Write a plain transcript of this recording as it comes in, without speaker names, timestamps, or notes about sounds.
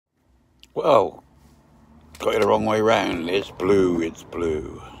Well, got it the wrong way round. It's blue, it's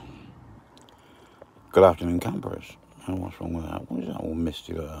blue. Good afternoon, campers. Oh, what's wrong with that? What is that all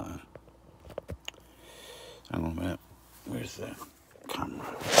misty like that? Hang on a minute. Where's the camera?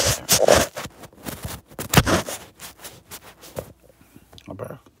 There. I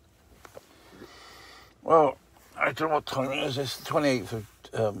better. Well, I don't know what time it is. It's the 28th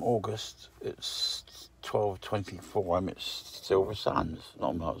of August. It's 12:24. I'm at Silver Sands. No,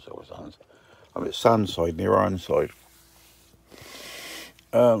 I'm not at Silver Sands. I'm at Sandside, near Ironside.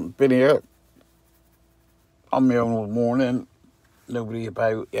 Been here on my own all morning. Nobody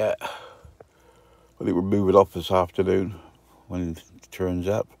about yet. I think we're moving off this afternoon when it turns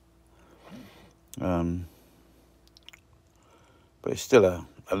up. But it's still a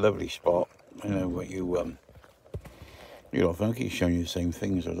lovely spot. You know what you know, I keep showing you the same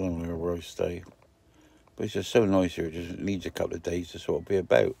things. I don't know where I stay, but it's just so nice here. It just needs a couple of days to sort of be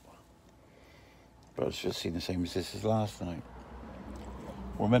about. But it's just seen the same as this as last night.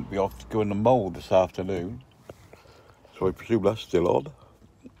 We're meant to be off to go into Mould this afternoon, so I presume that's still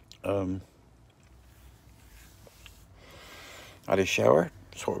on. Had a shower,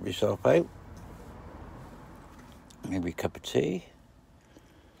 sorted myself out, maybe a cup of tea.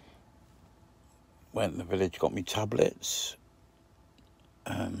 Went in the village, got me tablets.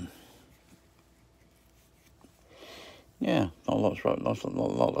 Yeah, not a lot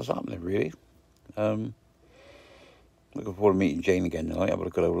that's happening really. Looking forward to meeting Jane again tonight. Having a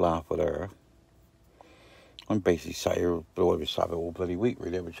good old laugh with her. I'm basically sat here, but I was sat here all bloody week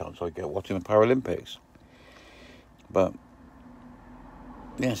really. Every chance I get watching the Paralympics. But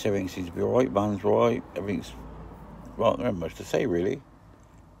yes, everything seems to be alright. Van's right. Everything's well. There ain't much to say really.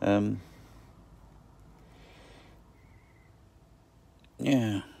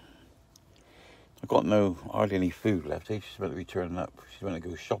 Yeah. I've got hardly any food left. She's meant to be turning up. She's meant to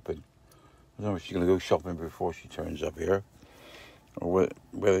go shopping. I don't know if she's going to go shopping before she turns up here. Or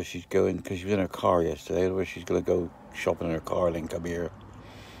whether she's going, because she was in her car yesterday, whether she's going to go shopping in her car and then come here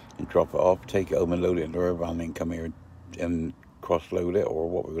and drop it off, take it home and load it into her van and then come here and cross-load it, or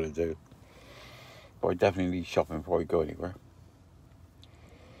what we're going to do. But I definitely need shopping before we go anywhere.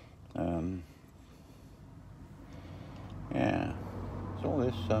 Yeah. So all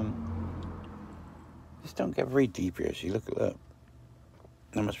this, just don't get very deep here. See, look at that.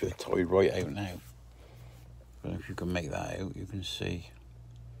 That must be the tide right out now. I don't know if you can make that out. You can see,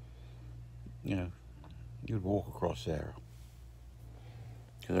 you know, you'd walk across there.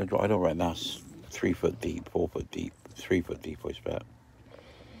 Because I don't reckon that's 3 foot deep, 4 foot deep, 3 foot deep, I expect.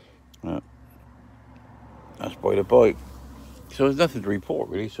 That's by the bike. So there's nothing to report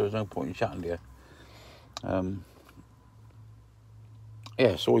really, so there's no point in chatting to you.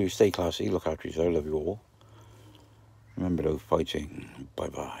 Yeah, so all you stay classy, look after yourself, I love you all. Remember though, fighting,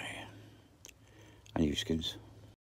 bye-bye. And you skins.